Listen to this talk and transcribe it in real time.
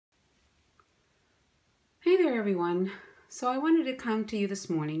Hey there, everyone. So I wanted to come to you this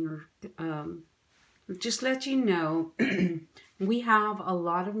morning, or just let you know, we have a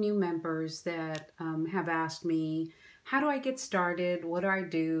lot of new members that have asked me, how do I get started? What do I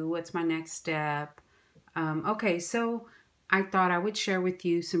do? What's my next step? Okay, so I thought I would share with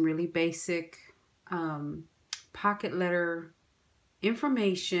you some really basic pocket letter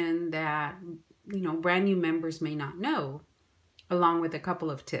information that, brand new members may not know, along with a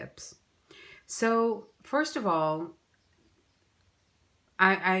couple of tips. So first of all,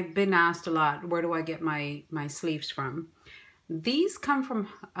 I've been asked a lot, where do I get my sleeves from? These come from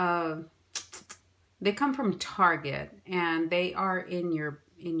they come from Target, and they are in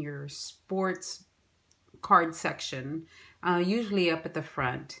your sports card section, usually up at the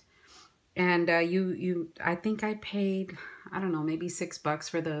front. And I think I paid, I don't know, maybe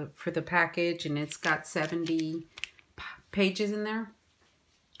 $6 for the package, and it's got 70 pages in there.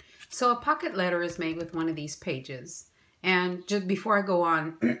 So a pocket letter is made with one of these pages. And just before I go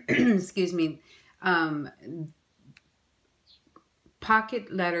on, excuse me,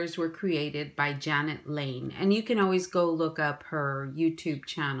 pocket letters were created by Janet Lane. And you can always go look up her YouTube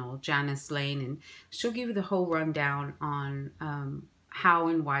channel, Janice Lane, and she'll give you the whole rundown on how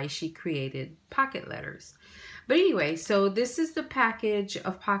and why she created pocket letters. But anyway, so this is the package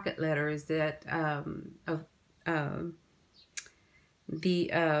of pocket letters that the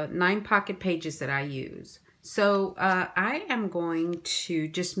 9 pocket pages that I use. So I am going to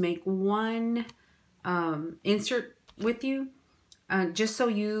just make one insert with you, just so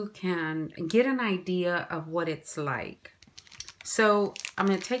you can get an idea of what it's like. So I'm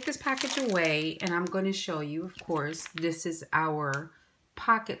going to take this package away, and I'm going to show you, of course, this is our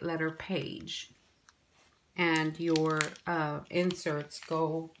pocket letter page. And your inserts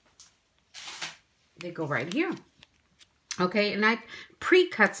they go right here. Okay, and I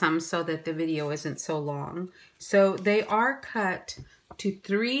pre-cut some so that the video isn't so long. So they are cut to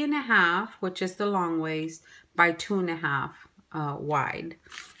 3.5, which is the long ways, by 2.5 wide.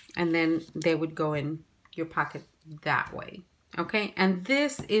 And then they would go in your pocket that way. Okay, and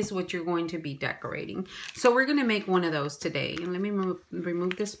this is what you're going to be decorating. So we're going to make one of those today. And let me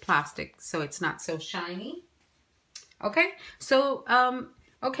remove this plastic so it's not so shiny. Okay, so,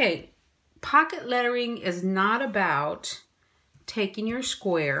 okay. Pocket lettering is not about taking your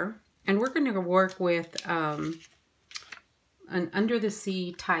square, and we're going to work with an under the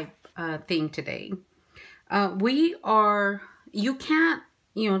sea type thing today. You can't,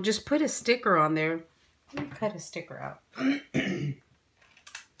 just put a sticker on there. Let me cut a sticker out.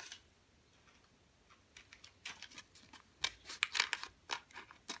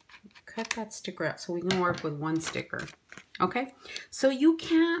 Cut that sticker out so we can work with one sticker. Okay, so you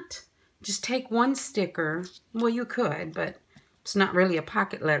can't just take one sticker. Well, you could, but it's not really a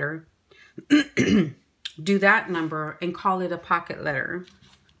pocket letter. Do that number and call it a pocket letter.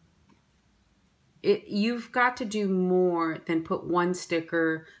 You've got to do more than put one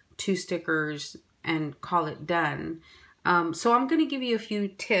sticker, 2 stickers, and call it done. So I'm going to give you a few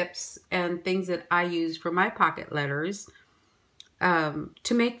tips and things that I use for my pocket letters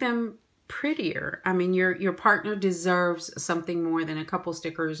to make them prettier. I mean, your partner deserves something more than a couple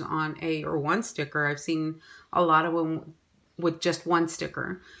stickers on or one sticker. I've seen a lot of them with just one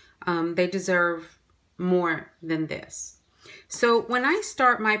sticker. They deserve more than this. So when I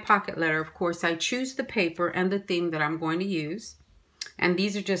start my pocket letter, of course, I choose the paper and the theme that I'm going to use. And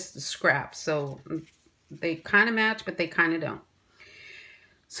these are just scraps, so they kind of match, but they kind of don't.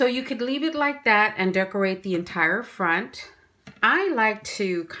 So you could leave it like that and decorate the entire front. I like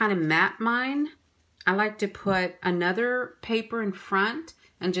to kind of mat mine. I like to put another paper in front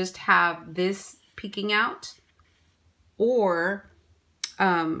and just have this peeking out. Or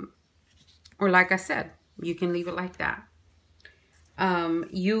like I said, you can leave it like that.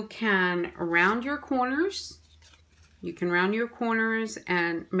 You can round your corners. You can round your corners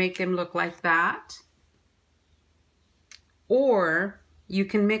and make them look like that. Or you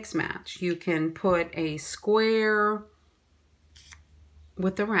can mix match. You can put a square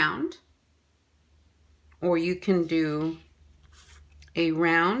with a round, or you can do a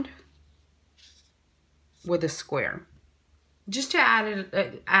round with a square, just to add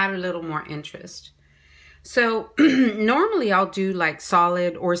a little more interest. So normally I'll do like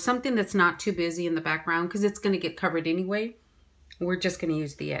solid or something that's not too busy in the background, because it's going to get covered anyway. We're just going to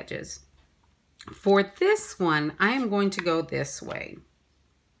use the edges. For this one, I am going to go this way.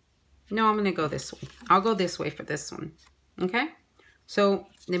 No, I'm going to go this way. I'll go this way for this one. Okay? So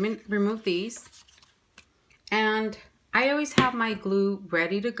let me remove these. And I always have my glue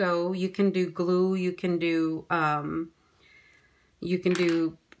ready to go. You can do glue, you can do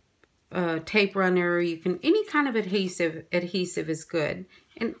tape runner. You can, any kind of adhesive is good.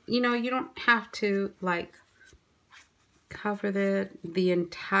 And you know, you don't have to like cover the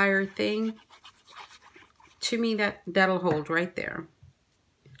entire thing. To me, that'll hold right there.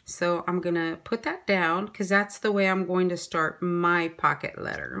 So I'm gonna put that down because that's the way I'm going to start my pocket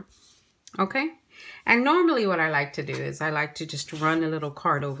letter. Okay? And normally what I like to do is I like to just run a little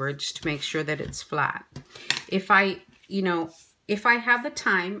card over it just to make sure that it's flat. If I have the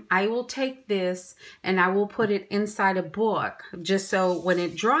time, I will take this and I will put it inside a book just so when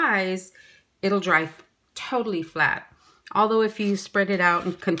it dries, it'll dry totally flat. Although if you spread it out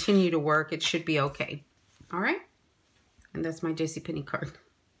and continue to work, it should be okay. All right? And that's my JCPenney card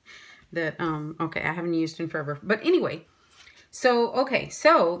that, okay, I haven't used in forever. But anyway, so, okay,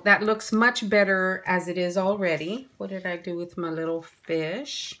 so that looks much better as it is already. What did I do with my little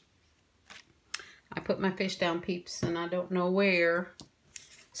fish? I put my fish down, peeps, and I don't know where.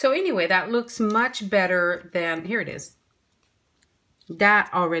 So anyway, that looks much better than, here it is. That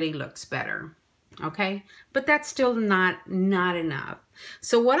already looks better, okay? But that's still not enough.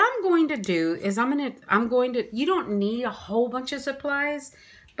 So what I'm going to do is you don't need a whole bunch of supplies,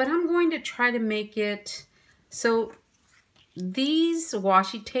 but I'm going to try to make it, so these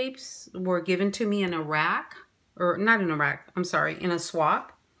washi tapes were given to me in a rack, or not in a rack, I'm sorry, in a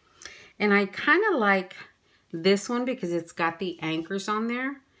swap. And I kind of like this one because it's got the anchors on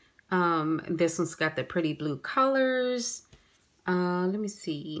there. This one's got the pretty blue colors. Let me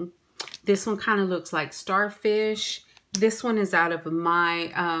see. This one kind of looks like starfish. This one is out of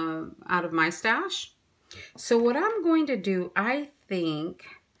my stash. So what I'm going to do, I think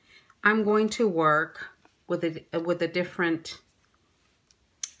I'm going to work with a different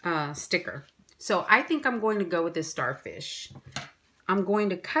sticker. So I think I'm going to go with this starfish. I'm going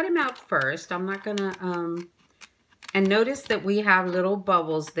to cut him out first. I'm not gonna, and notice that we have little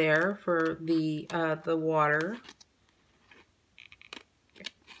bubbles there for the water.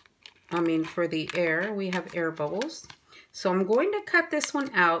 I mean, for the air, we have air bubbles. So I'm going to cut this one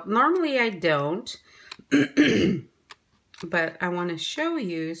out. Normally I don't, but I want to show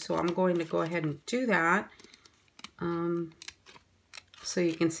you, so I'm going to go ahead and do that. So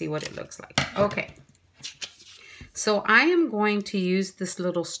you can see what it looks like. Okay. So I am going to use this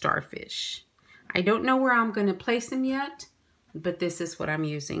little starfish. I don't know where I'm going to place him yet, but this is what I'm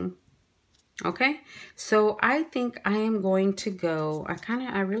using. Okay, so I think I am going to go,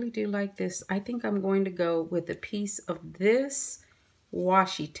 I really do like this. I think I'm going to go with a piece of this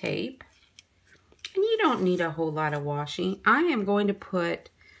washi tape. And you don't need a whole lot of washi. I am going to put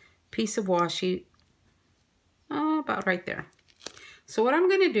a piece of washi, about right there. So what I'm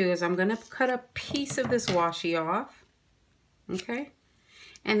going to do is I'm going to cut a piece of this washi off. Okay,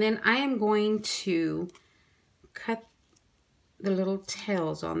 and then I am going to cut the little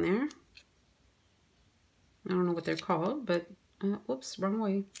tails on there. I don't know what they're called, but, whoops, wrong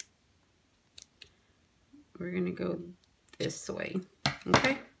way. We're going to go this way,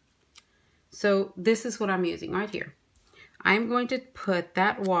 okay? So this is what I'm using right here. I'm going to put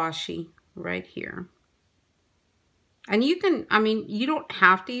that washi right here. And you can, I mean, you don't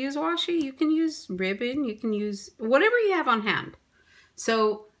have to use washi. You can use ribbon. You can use whatever you have on hand.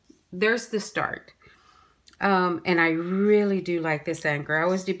 So there's the start. And I really do like this anchor. I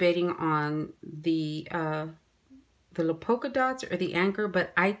was debating on the little polka dots or the anchor,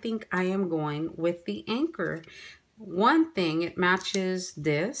 but I think I am going with the anchor. One thing, it matches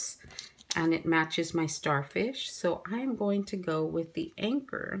this and it matches my starfish. So I am going to go with the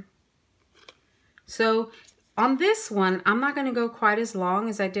anchor. So on this one, I'm not going to go quite as long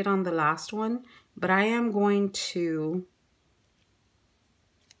as I did on the last one, but I am going to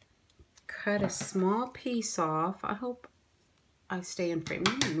cut a small piece off. I hope I stay in frame.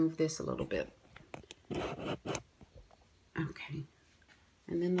 Let me move this a little bit. Okay.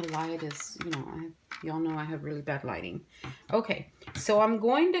 And then the light is, you know, y'all know I have really bad lighting. Okay. So I'm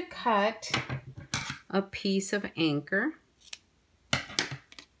going to cut a piece of anchor.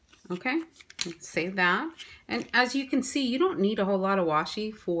 Okay. Let's save that. And as you can see, you don't need a whole lot of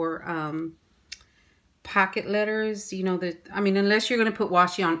washi for pocket letters, you know, I mean, unless you're going to put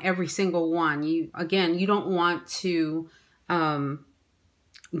washi on every single one. You don't want to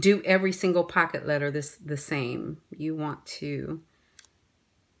do every single pocket letter the same. You want to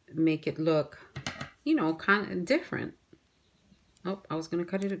make it look, you know, kind of different. Oh, I was going to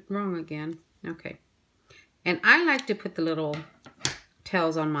cut it wrong again. Okay. And I like to put the little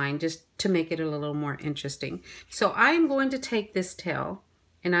tails on mine just to make it a little more interesting. So I am going to take this tail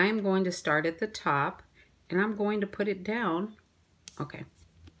and I am going to start at the top. And I'm going to put it down. Okay.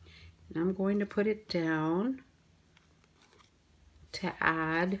 And I'm going to put it down to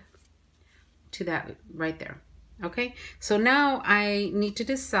add to that right there. Okay, so now I need to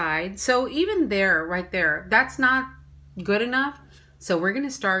decide. So even there, right there, that's not good enough. So we're going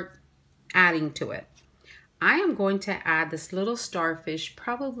to start adding to it. I am going to add this little starfish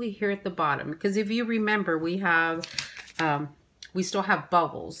probably here at the bottom, because if you remember, we have, we still have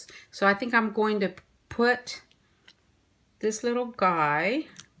bubbles. So I think I'm going to put this little guy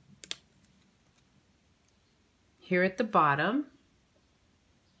here at the bottom.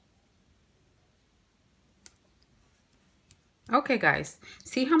 Okay, guys,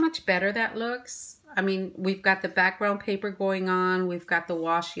 see how much better that looks? I mean, we've got the background paper going on. We've got the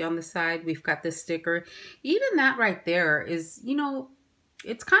washi on the side. We've got the sticker. Even that right there is, you know,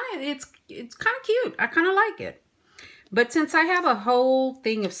 it's kind of cute. I kind of like it. But since I have a whole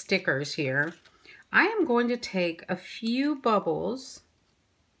thing of stickers here, I am going to take a few bubbles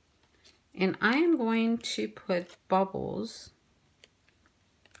and I am going to put bubbles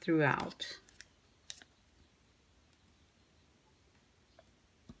throughout.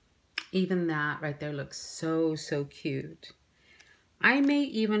 Even that right there looks so, so cute. I may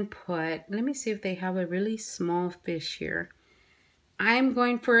even put, let me see if they have a really small fish here. I'm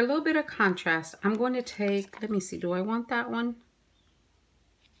going for a little bit of contrast. I'm going to take, let me see, do I want that one?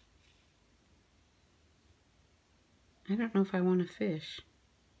 I don't know if I want a fish.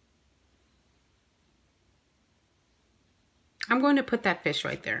 I'm going to put that fish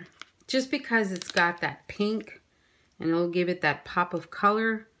right there. Just because it's got that pink and it'll give it that pop of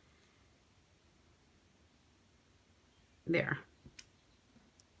color. There.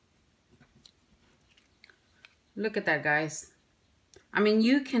 Look at that, guys. I mean,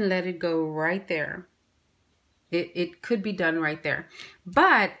 you can let it go right there. It could be done right there.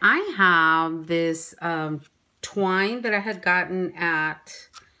 But I have this twine that I had gotten at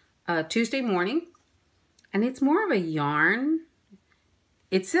Tuesday morning. And it's more of a yarn.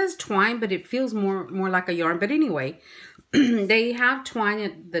 It says twine, but it feels more like a yarn. But anyway, they have twine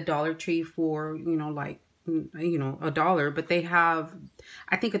at the Dollar Tree for, you know, like, you know, $1, but they have,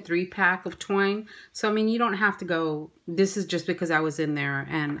 I think, a 3-pack of twine. So I mean, you don't have to go, this is just because I was in there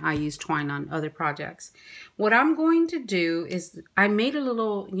and I use twine on other projects. What I'm going to do is I made a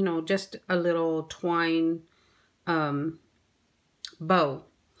little, you know, just a little twine bow.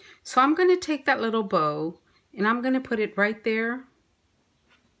 So I'm going to take that little bow and I'm going to put it right there.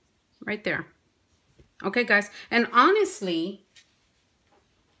 Okay, guys, and honestly,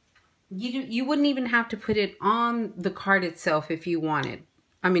 you wouldn't even have to put it on the card itself if you wanted.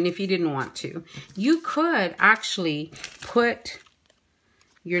 I mean, if you didn't want to. You could actually put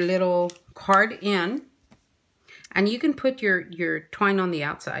your little card in and you can put your twine on the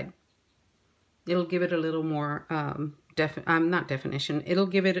outside. It'll give it a little more, not definition. It'll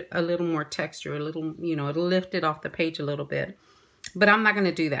give it a little more texture, a little, you know, it'll lift it off the page a little bit. But I'm not going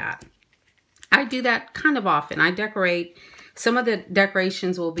to do that. I do that kind of often. I decorate. Some of the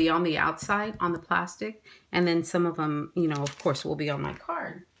decorations will be on the outside, on the plastic, and then some of them, you know, of course, will be on my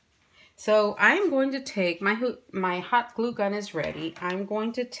card. So I'm going to take, my hot glue gun is ready. I'm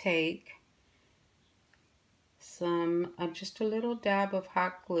going to take some, just a little dab of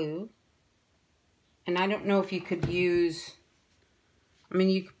hot glue. And I don't know if you could use, I mean,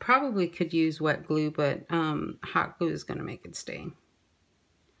 you probably could use wet glue, but hot glue is going to make it stay.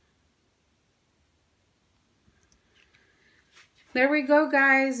 There we go,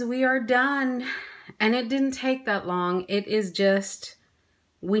 guys. We are done. And it didn't take that long. It is just,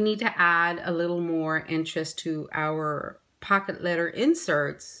 we need to add a little more interest to our pocket letter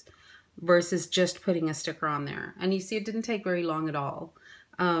inserts versus just putting a sticker on there. And you see, it didn't take very long at all.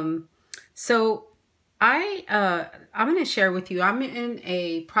 So I'm going to share with you, I'm in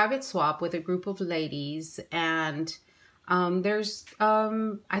a private swap with a group of ladies, and there's,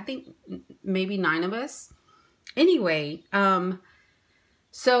 I think maybe 9 of us. Anyway,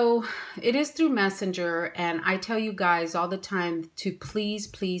 so it is through Messenger, and I tell you guys all the time to please,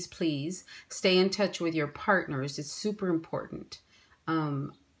 please, please stay in touch with your partners. It's super important.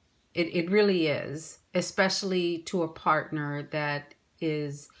 It really is, especially to a partner that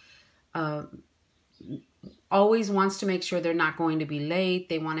is always wants to make sure they're not going to be late.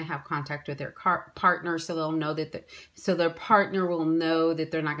 They want to have contact with their partner so they'll know that so their partner will know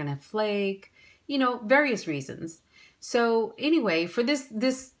that they're not going to flake. You know, various reasons. So anyway, for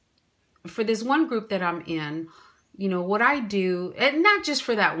this one group that I'm in, you know, what I do, and not just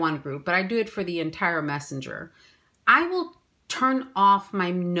for that one group, but I do it for the entire Messenger. I will turn off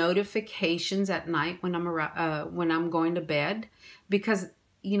my notifications at night when I'm going to bed, because,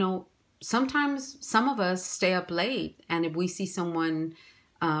 you know, sometimes some of us stay up late, and if we see someone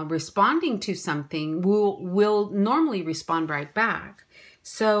responding to something, we'll normally respond right back.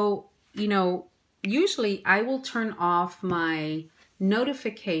 So you know, usually I will turn off my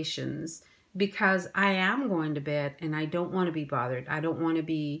notifications because I am going to bed and I don't want to be bothered. I don't want to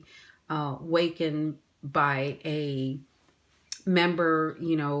be wakened by a member,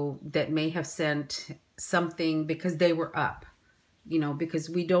 you know, that may have sent something because they were up, you know, because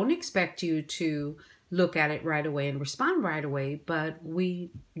we don't expect you to look at it right away and respond right away, but we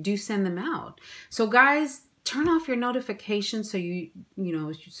do send them out. So guys, turn off your notifications so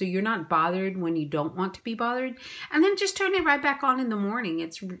so you're not bothered when you don't want to be bothered, and then just turn it right back on in the morning.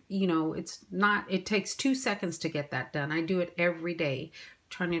 It's, you know, it takes 2 seconds to get that done. I do it every day.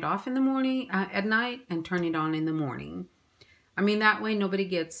 Turn it off in the morning, at night, and turn it on in the morning. I mean, that way nobody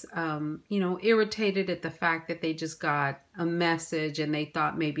gets, you know, irritated at the fact that they just got a message and they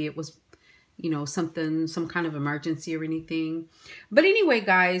thought maybe it was, you know, some kind of emergency or anything. But anyway,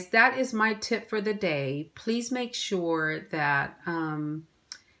 guys, that is my tip for the day. Please make sure that,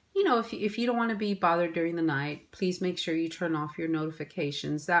 you know, if you don't want to be bothered during the night, please make sure you turn off your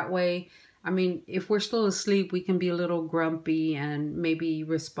notifications. That way, I mean, if we're still asleep, we can be a little grumpy and maybe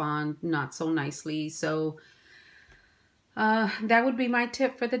respond not so nicely. So that would be my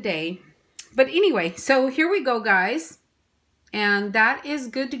tip for the day. But anyway, so here we go, guys. And that is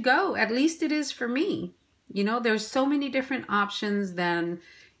good to go. At least it is for me. You know, there's so many different options than,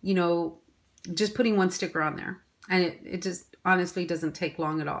 you know, just putting one sticker on there. And it just honestly doesn't take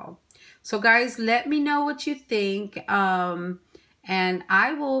long at all. So guys, let me know what you think. And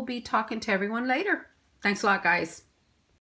I will be talking to everyone later. Thanks a lot, guys.